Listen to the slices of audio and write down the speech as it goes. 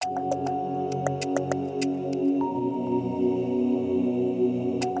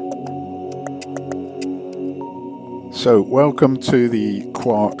So, welcome to the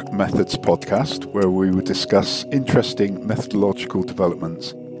Quark Methods podcast, where we will discuss interesting methodological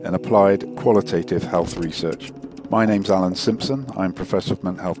developments in applied qualitative health research. My name's Alan Simpson. I'm Professor of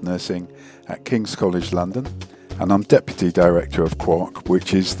Mental Health Nursing at King's College London, and I'm Deputy Director of Quark,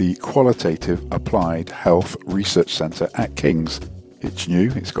 which is the Qualitative Applied Health Research Centre at King's. It's new,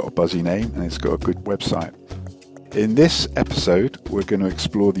 it's got a buzzy name, and it's got a good website. In this episode, we're going to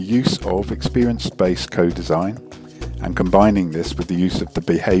explore the use of experience-based co-design and combining this with the use of the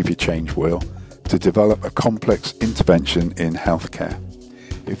behaviour change wheel to develop a complex intervention in healthcare.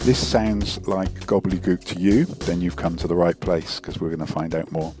 If this sounds like gobbledygook to you, then you've come to the right place, because we're going to find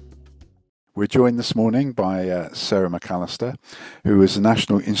out more. We're joined this morning by Sarah McAllister, who is a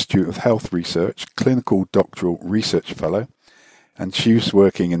National Institute of Health Research Clinical Doctoral Research Fellow, and she's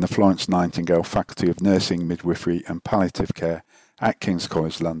working in the Florence Nightingale Faculty of Nursing, Midwifery and Palliative Care at King's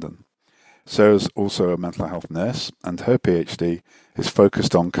College London. Sarah's also a mental health nurse, and her PhD is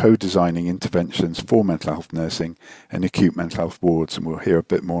focused on co-designing interventions for mental health nursing and acute mental health wards, and we'll hear a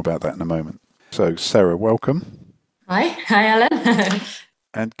bit more about that in a moment. So, Sarah, welcome. Hi, Alan.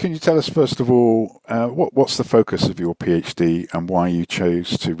 And can you tell us, first of all, what's the focus of your PhD and why you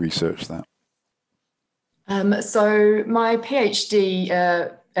chose to research that? So my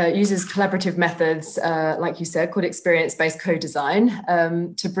PhD uses collaborative methods, like you said, called experience-based co-design,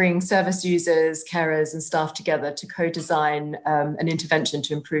 to bring service users, carers and staff together to co-design an intervention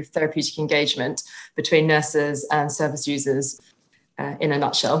to improve therapeutic engagement between nurses and service users, in a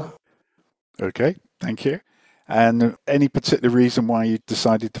nutshell. Okay, thank you. And any particular reason why you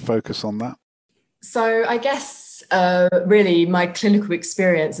decided to focus on that? So I guess really my clinical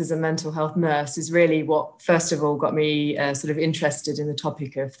experience as a mental health nurse is really what, first of all, got me sort of interested in the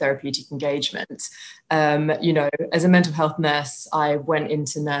topic of therapeutic engagement. As a mental health nurse, I went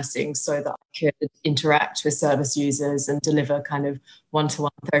into nursing so that I could interact with service users and deliver kind of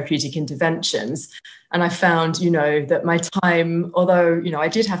one-to-one therapeutic interventions. And I found, that my time, although, I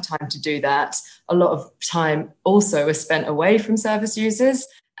did have time to do that, a lot of time also was spent away from service users.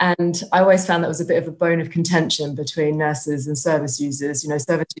 And I always found that was a bit of a bone of contention between nurses and service users.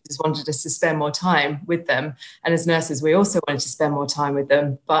 Service users wanted us to spend more time with them. And as nurses, we also wanted to spend more time with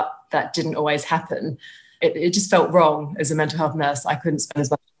them, but that didn't always happen. It just felt wrong as a mental health nurse. I couldn't spend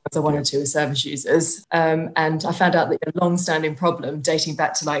as much time as I wanted to with service users. And I found out that a long-standing problem dating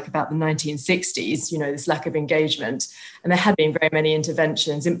back to about the 1960s, this lack of engagement. And there had been very many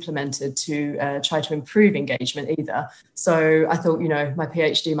interventions implemented to try to improve engagement either. So I thought, my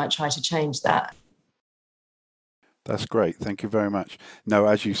PhD might try to change that. That's great. Thank you very much. No,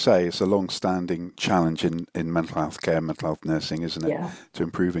 as you say, it's a long-standing challenge in mental health care, mental health nursing, isn't it? Yeah. To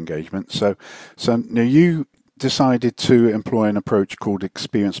improve engagement. So now you decided to employ an approach called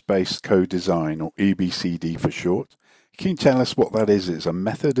experience-based co-design, or EBCD for short. Can you tell us what that is? Is it a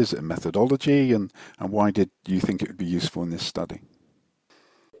method? Is it a methodology? And why did you think it would be useful in this study?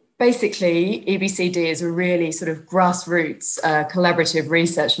 Basically, EBCD is a really sort of grassroots collaborative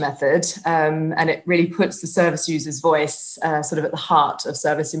research method, and it really puts the service user's voice sort of at the heart of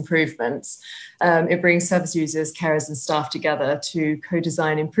service improvements. It brings service users, carers and staff together to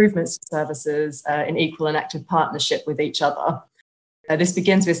co-design improvements to services in equal and active partnership with each other. This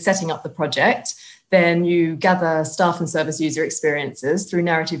begins with setting up the project. Then you gather staff and service user experiences through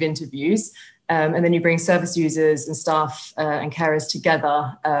narrative interviews. And then you bring service users and staff and carers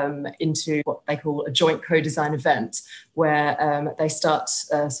together into what they call a joint co-design event, where they start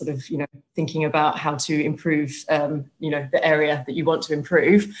thinking about how to improve, the area that you want to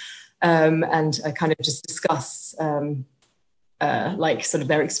improve, and kind of just discuss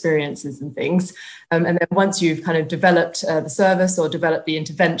their experiences and things. And then once you've kind of developed the service or developed the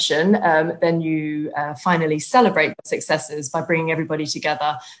intervention, then you finally celebrate the successes by bringing everybody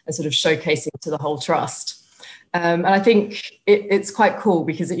together and sort of showcasing to the whole trust. And I think it's quite cool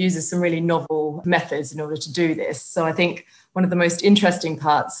because it uses some really novel methods in order to do this. So I think one of the most interesting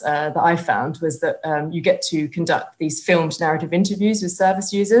parts that I found was that you get to conduct these filmed narrative interviews with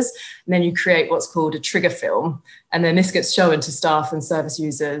service users, and then you create what's called a trigger film. And then this gets shown to staff and service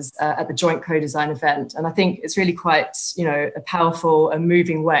users at the joint co-design event. And I think it's really quite, a powerful and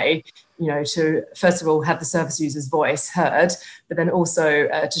moving way, to first of all have the service user's voice heard, but then also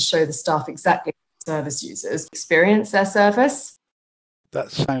to show the staff exactly how service users experience their service.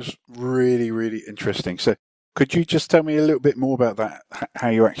 That sounds really, really interesting. So could you just tell me a little bit more about that, how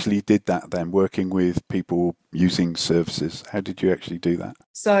you actually did that then, working with people using services? How did you actually do that?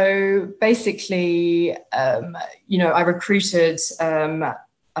 So basically, I recruited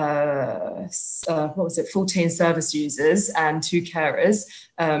what was it, 14 service users and 2 carers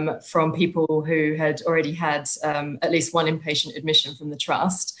from people who had already had at least one inpatient admission from the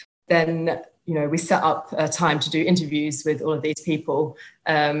trust. Then, we set up a time to do interviews with all of these people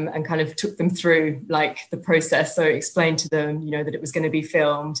and kind of took them through like the process. So explained to them, that it was going to be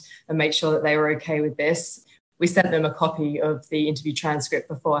filmed and make sure that they were okay with this. We sent them a copy of the interview transcript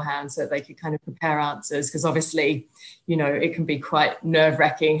beforehand so that they could kind of prepare answers, because obviously, it can be quite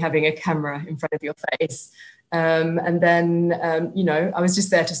nerve-wracking having a camera in front of your face. And then, I was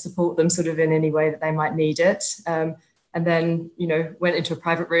just there to support them sort of in any way that they might need it. And then, went into a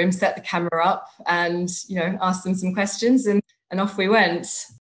private room, set the camera up and, asked them some questions and off we went.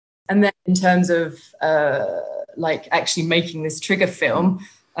 And then in terms of actually making this trigger film,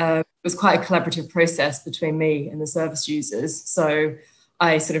 it was quite a collaborative process between me and the service users. So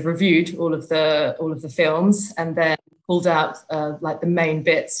I sort of reviewed all of the films and then pulled out the main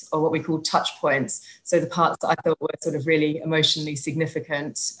bits, or what we call touch points. So the parts that I thought were sort of really emotionally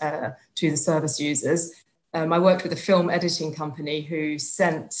significant to the service users. I worked with a film editing company who I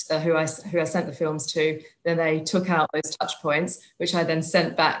sent the films to. Then they took out those touch points, which I then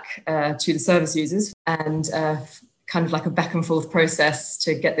sent back to the service users, and kind of like a back and forth process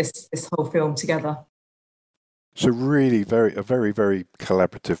to get this whole film together. So really a very, very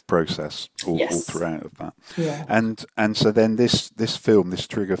collaborative process all throughout of that. Yeah. And so then this film, this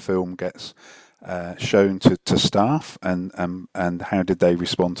trigger film, gets shown to staff, and how did they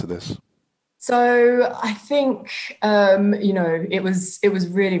respond to this? So I think it was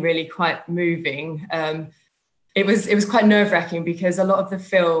really, really quite moving. It was quite nerve-wracking because a lot of the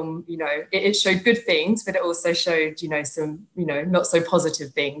film, it showed good things, but it also showed, some, not so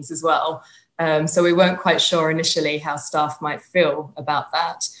positive things as well. So we weren't quite sure initially how staff might feel about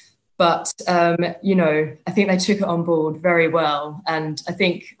that. But, I think they took it on board very well. And I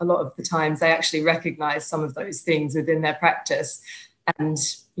think a lot of the times they actually recognise some of those things within their practice. And,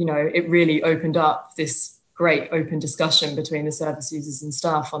 it really opened up this great open discussion between the service users and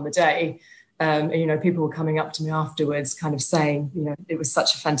staff on the day. People were coming up to me afterwards kind of saying, it was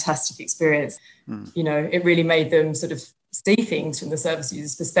such a fantastic experience. It really made them sort of see things from the service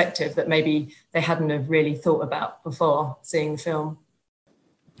user's perspective that maybe they hadn't have really thought about before seeing the film.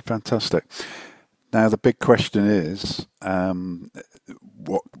 Fantastic. Now, the big question is,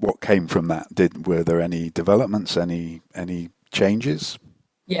 what came from that? Were there any developments, any changes?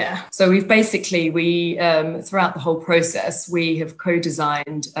 Yeah. So we've throughout the whole process, we have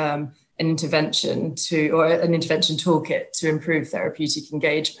co-designed an intervention toolkit to improve therapeutic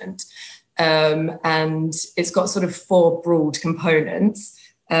engagement. And it's got sort of 4 broad components.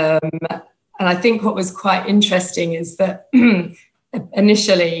 And I think what was quite interesting is that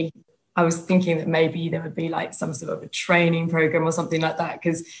initially I was thinking that maybe there would be like some sort of a training program or something like that,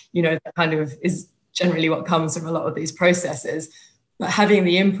 because, that kind of is generally what comes from a lot of these processes. But having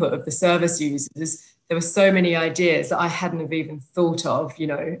the input of the service users, there were so many ideas that I hadn't have even thought of,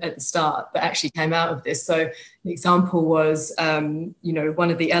 at the start, that actually came out of this. So an example was,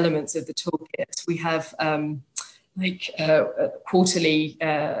 one of the elements of the toolkit, we have quarterly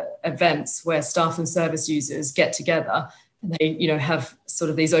events where staff and service users get together and they, have sort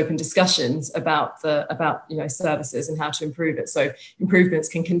of these open discussions about services and how to improve it. So improvements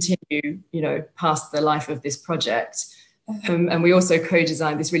can continue, past the life of this project. And we also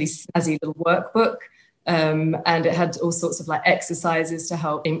co-designed this really snazzy little workbook. And it had all sorts of exercises to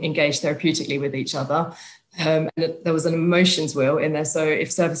help engage therapeutically with each other. And there was an emotions wheel in there. So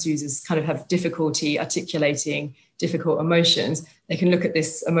if service users kind of have difficulty articulating difficult emotions, they can look at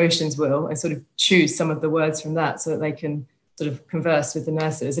this emotions wheel and sort of choose some of the words from that so that they can sort of converse with the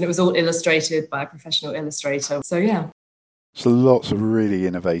nurses. And it was all illustrated by a professional illustrator. So, yeah. So lots of really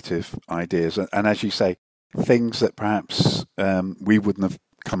innovative ideas. And as you say, things that perhaps we wouldn't have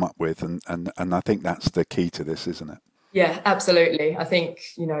come up with. And I think that's the key to this, isn't it? Yeah, absolutely. I think,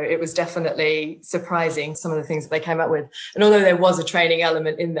 it was definitely surprising, some of the things that they came up with. And although there was a training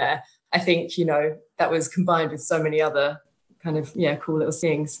element in there, I think, that was combined with so many other kind of, cool little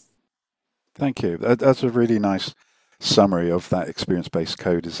things. Thank you. That's a really nice summary of that experience-based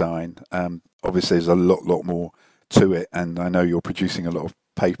co-design. Obviously, there's a lot more to it. And I know you're producing a lot of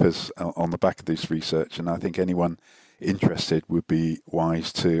papers on the back of this research. And I think anyone interested would be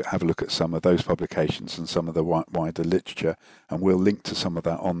wise to have a look at some of those publications and some of the wider literature, and we'll link to some of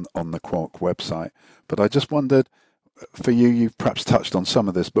that on the Quark website. But I just wondered, for you've perhaps touched on some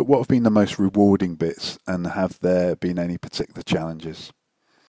of this, but what have been the most rewarding bits, and have there been any particular challenges?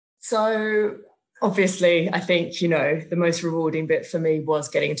 So Obviously, I think, the most rewarding bit for me was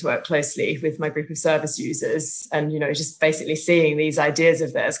getting to work closely with my group of service users and, just basically seeing these ideas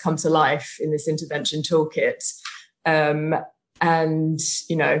of theirs come to life in this intervention toolkit. And,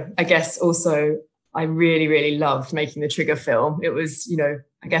 I guess also I really, really loved making the trigger film. It was,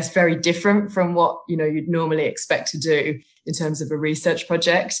 I guess very different from what, you'd normally expect to do in terms of a research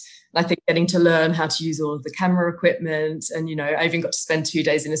project. I think getting to learn how to use all of the camera equipment and, I even got to spend 2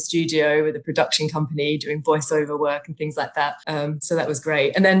 days in a studio with a production company doing voiceover work and things like that. So that was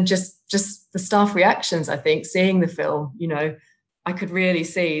great. And then just the staff reactions, I think, seeing the film, I could really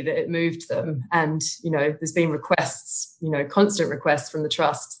see that it moved them. And, there's been requests, constant requests from the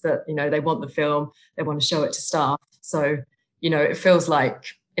trusts that, they want the film, they want to show it to staff. So, it feels like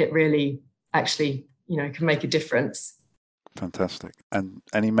it really actually, can make a difference. Fantastic. And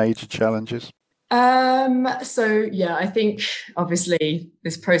any major challenges? So yeah, I think obviously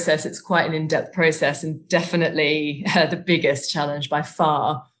this process, it's quite an in-depth process, and definitely the biggest challenge by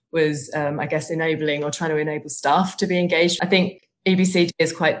far was, I guess, enabling or trying to enable staff to be engaged. I think EBCD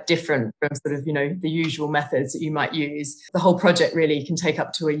is quite different from sort of, the usual methods that you might use. The whole project really can take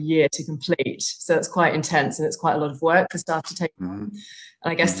up to a year to complete. So it's quite intense and it's quite a lot of work for staff to take on.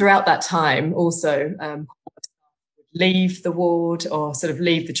 And I guess throughout that time also, leave the ward or sort of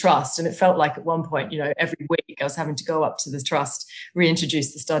leave the trust. And it felt like at one point, every week I was having to go up to the trust,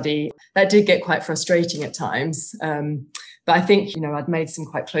 reintroduce the study. That did get quite frustrating at times. But I think, I'd made some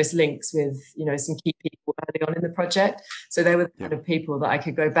quite close links with, some key people early on in the project. So they were the kind of people that I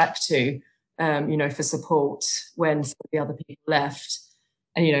could go back to, for support when some of the other people left.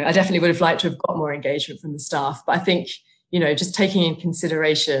 And, I definitely would have liked to have got more engagement from the staff. But I think, just taking in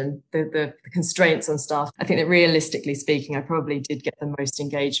consideration the constraints on staff, I think that realistically speaking, I probably did get the most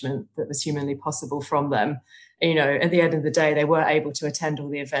engagement that was humanly possible from them. And, at the end of the day, they were able to attend all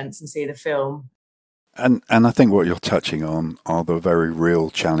the events and see the film. And I think what you're touching on are the very real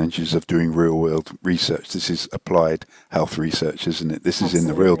challenges of doing real world research. This is applied health research, isn't it? This is in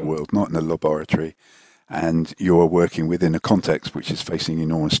the real world, not in a laboratory. And you're working within a context which is facing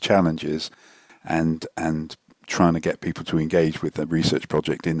enormous challenges, and trying to get people to engage with the research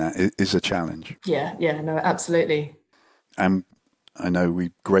project in that is a challenge. Yeah, no, absolutely. And I know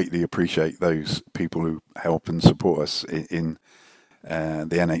we greatly appreciate those people who help and support us in the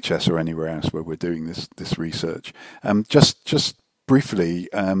NHS or anywhere else where we're doing this research. Just briefly,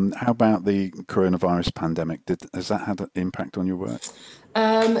 how about the coronavirus pandemic? Has that had an impact on your work?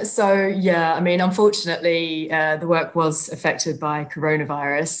 So yeah, unfortunately, the work was affected by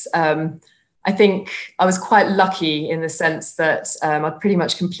coronavirus. I think I was quite lucky in the sense that I pretty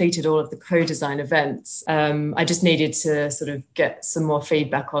much completed all of the co-design events. I just needed to sort of get some more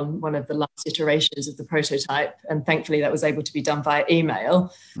feedback on one of the last iterations of the prototype. And thankfully that was able to be done via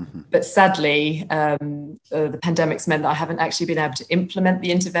email. But sadly, the pandemic's meant that I haven't actually been able to implement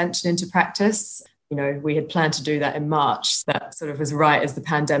the intervention into practice. We had planned to do that in March. That sort of was right as the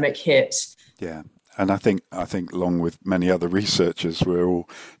pandemic hit. Yeah. And I think along with many other researchers, we're all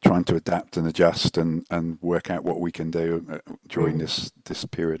trying to adapt and adjust and work out what we can do during this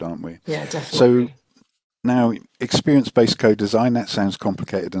period, aren't we? Yeah, definitely. So now, experience-based co-design, that sounds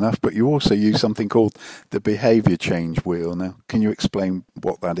complicated enough, but you also use something called the behaviour change wheel. Now, can you explain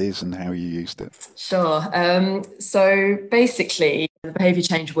what that is and how you used it? Sure. So basically, the behaviour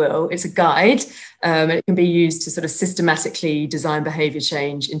change wheel, it's a guide, and it can be used to sort of systematically design behaviour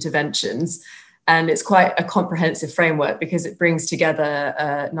change interventions. And it's quite a comprehensive framework because it brings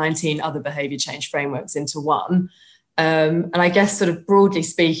together 19 other behaviour change frameworks into one. And I guess sort of broadly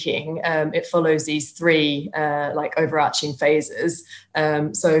speaking, it follows these three overarching phases.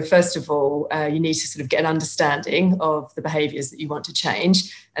 So first of all, you need to sort of get an understanding of the behaviours that you want to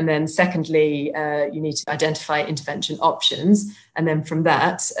change. And then secondly, you need to identify intervention options. And then from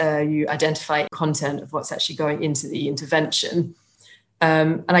that, you identify content of what's actually going into the intervention.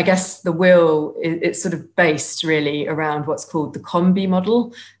 And I guess the wheel, it's sort of based really around what's called the COMBI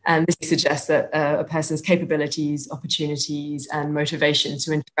model. And this suggests that a person's capabilities, opportunities, and motivations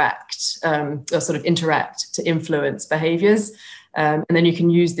to interact to influence behaviours. And then you can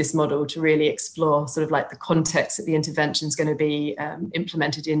use this model to really explore sort of like the context that the intervention is going to be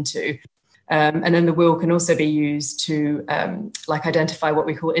implemented into. And then the wheel can also be used to identify what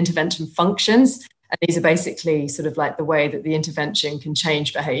we call intervention functions. And these are basically sort of like the way that the intervention can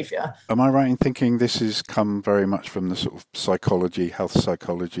change behaviour. Am I right in thinking this has come very much from the sort of health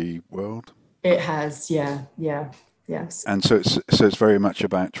psychology world? It has, yeah, yes. And so it's very much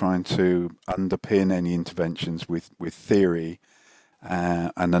about trying to underpin any interventions with theory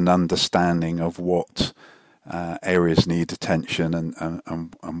and an understanding of what areas need attention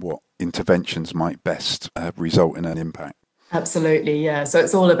and what interventions might best result in an impact. Absolutely, yeah. So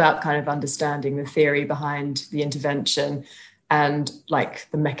it's all about kind of understanding the theory behind the intervention and like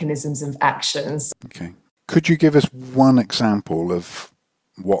the mechanisms of actions. Okay. Could you give us one example of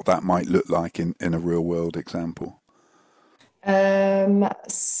what that might look like in a real world example?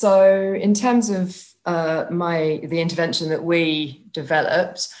 So in terms of the intervention that we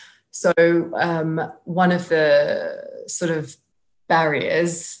developed, so one of the sort of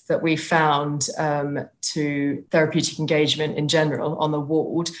barriers that we found to therapeutic engagement in general on the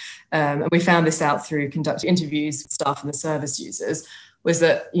ward, and we found this out through conducting interviews with staff and the service users, was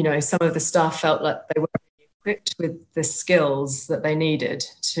that, you know, some of the staff felt like they weren't equipped with the skills that they needed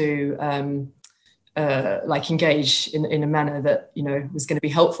to engage in a manner that, you know, was going to be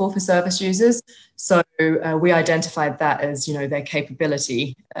helpful for service users. So we identified that as, you know, their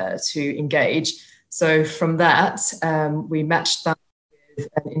capability to engage. So from that, we matched that with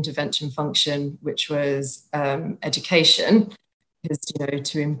an intervention function, which was education. Because, you know,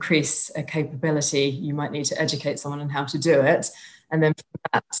 to increase a capability, you might need to educate someone on how to do it. And then from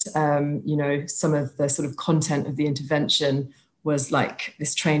that, you know, some of the sort of content of the intervention was like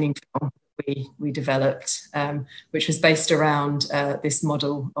this training film we developed, which was based around this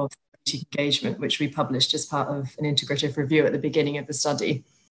model of therapeutic engagement, which we published as part of an integrative review at the beginning of the study.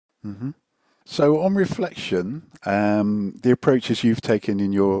 Mm-hmm. So on reflection, the approaches you've taken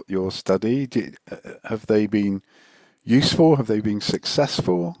in your study, have they been useful? Have they been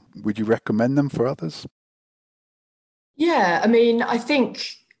successful? Would you recommend them for others? Yeah, I mean, I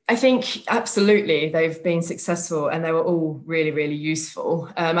think absolutely they've been successful and they were all really, really useful.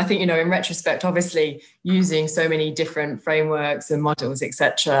 I think, you know, in retrospect, obviously using so many different frameworks and models,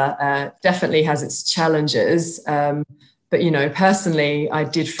 etc., definitely has its challenges. But, you know, personally, I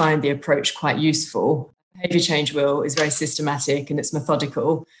did find the approach quite useful. Behaviour change wheel is very systematic and it's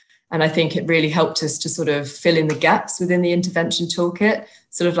methodical. And I think it really helped us to sort of fill in the gaps within the intervention toolkit,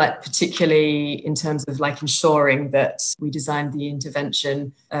 sort of like particularly in terms of like ensuring that we designed the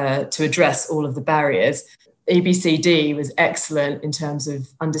intervention to address all of the barriers. EBCD was excellent in terms of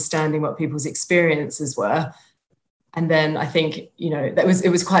understanding what people's experiences were. And then I think, you know, it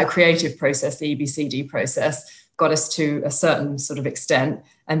was quite a creative process, the EBCD process, got us to a certain sort of extent.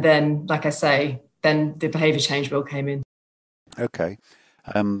 And then, like I say, then the behaviour change wheel came in. Okay.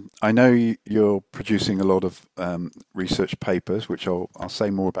 I know you're producing a lot of research papers, which I'll say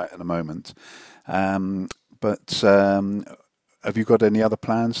more about in a moment. But have you got any other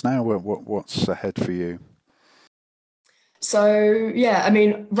plans now? What's ahead for you? So, yeah, I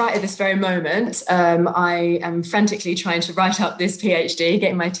mean, right at this very moment, I am frantically trying to write up this PhD,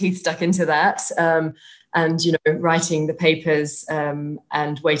 getting my teeth stuck into that, and, you know, writing the papers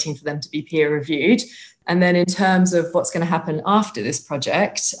and waiting for them to be peer reviewed. And then in terms of what's going to happen after this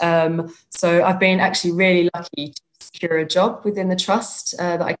project, so I've been actually really lucky to secure a job within the trust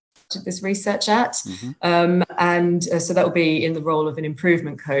that I did this research at. Mm-hmm. And so that will be in the role of an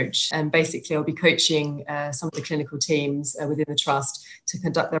improvement coach. And basically I'll be coaching some of the clinical teams within the trust to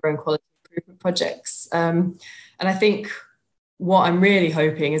conduct their own quality improvement projects. And I think what I'm really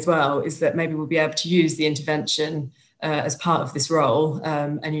hoping as well is that maybe we'll be able to use the intervention as part of this role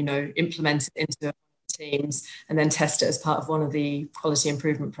and, you know, implement it into teams and then test it as part of one of the quality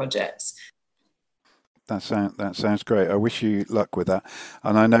improvement projects. That sounds great. I wish you luck with that.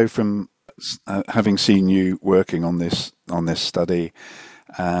 And I know from having seen you working on this study,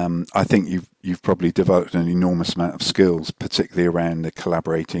 I think you've probably developed an enormous amount of skills, particularly around the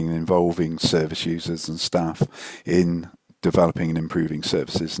collaborating and involving service users and staff in developing and improving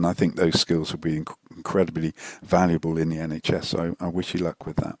services. And I think those skills will be incredibly valuable in the NHS. So I wish you luck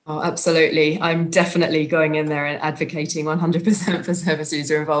with that. Oh, absolutely. I'm definitely going in there and advocating 100% for service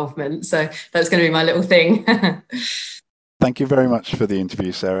user involvement. So that's going to be my little thing. Thank you very much for the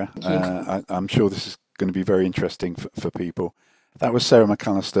interview, Sarah. I'm sure this is going to be very interesting for people. That was Sarah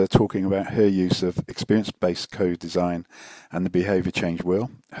McAllister talking about her use of experience-based co-design and the behaviour change wheel.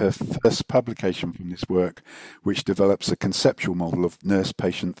 Her first publication from this work, which develops a conceptual model of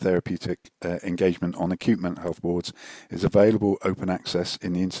nurse-patient therapeutic engagement on acute mental health wards, is available open access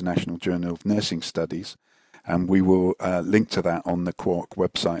in the International Journal of Nursing Studies. And we will link to that on the Quark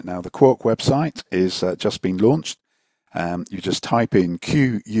website. Now, the Quark website is just been launched. You just type in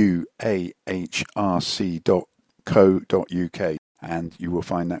quahrc.co.uk and you will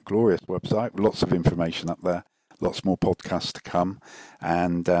find that glorious website with lots of information up there, lots more podcasts to come,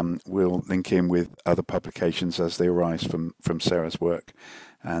 and we'll link in with other publications as they arise from Sarah's work.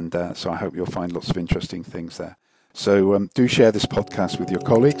 And so I hope you'll find lots of interesting things there. So do share this podcast with your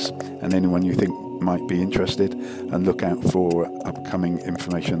colleagues and anyone you think might be interested, and look out for upcoming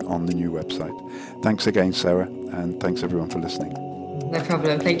information on the new website. Thanks again, Sarah, and thanks everyone for listening. No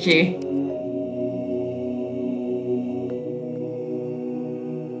problem. Thank you.